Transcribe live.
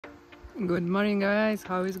Good morning guys,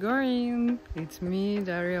 how is going? It's me,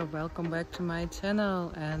 Daria. Welcome back to my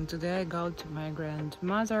channel, and today I go to my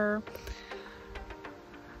grandmother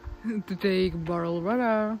to take bottled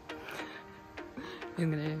water.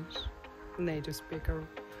 English, native speaker,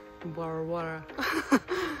 bottled water.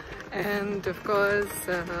 And of course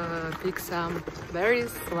pick some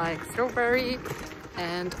berries like strawberry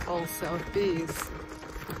and also peas.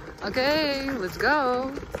 Okay, let's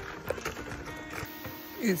go.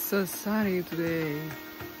 It's so sunny today.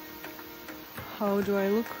 How do I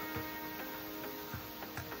look?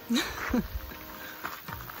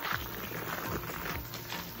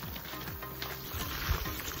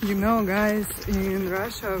 You know guys, in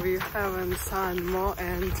Russia we haven't sun more,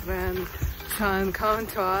 and when sun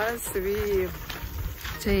comes to us we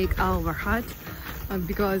take our hat,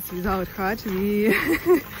 because without hat we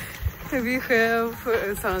we have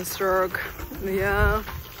sunstroke. Yeah.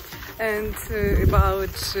 And about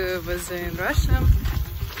weather in Russia,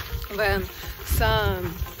 when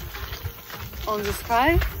sun on the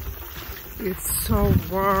sky, it's so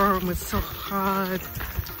warm, it's so hot,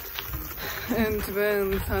 and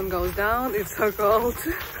when sun goes down, it's so cold.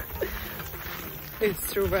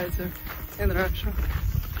 It's true weather in Russia.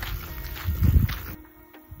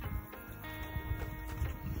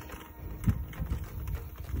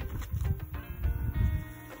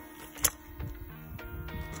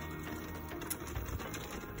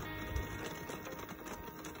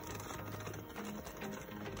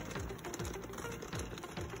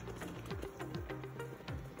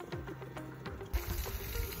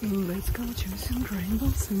 Let's go chasing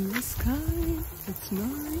rainbows in the sky. It's my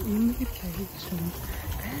invitation.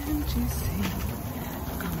 And you see,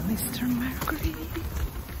 come Mr. Mercury.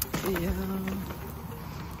 Yeah,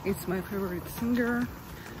 it's my favorite singer,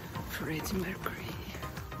 Freddie Mercury.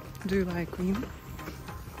 Do you like him,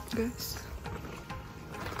 guys?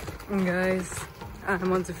 Guys,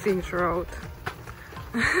 I'm on the Finch Road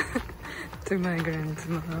to my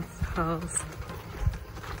grandma's house.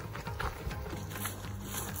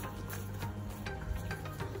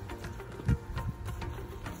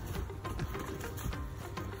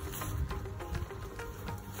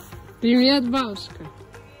 Привет, бабушка.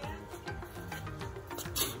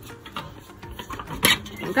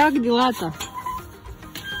 Как дела-то?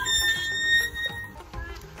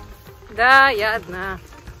 Да, я одна.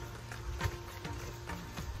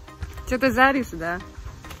 Что ты заришь, да?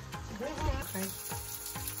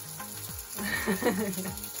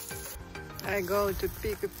 I go to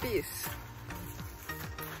pick a piece.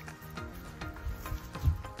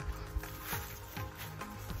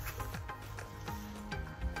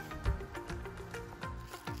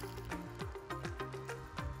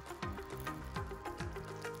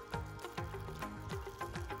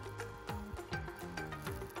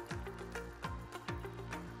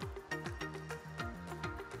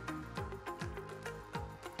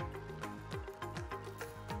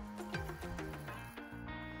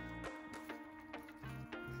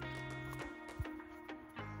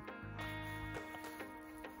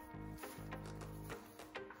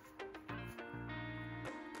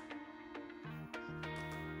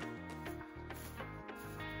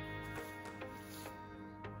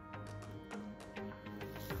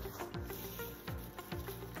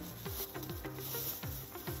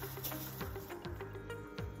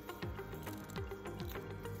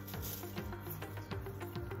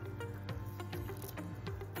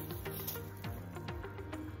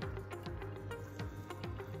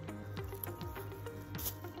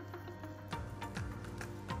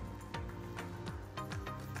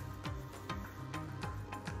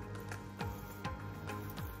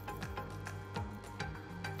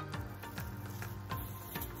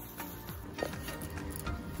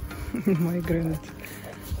 My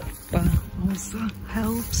grandpa also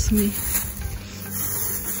helps me.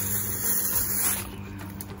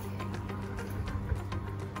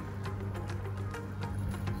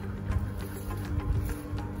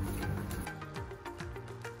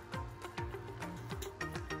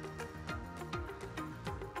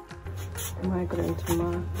 My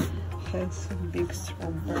grandma has big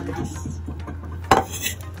strawberries.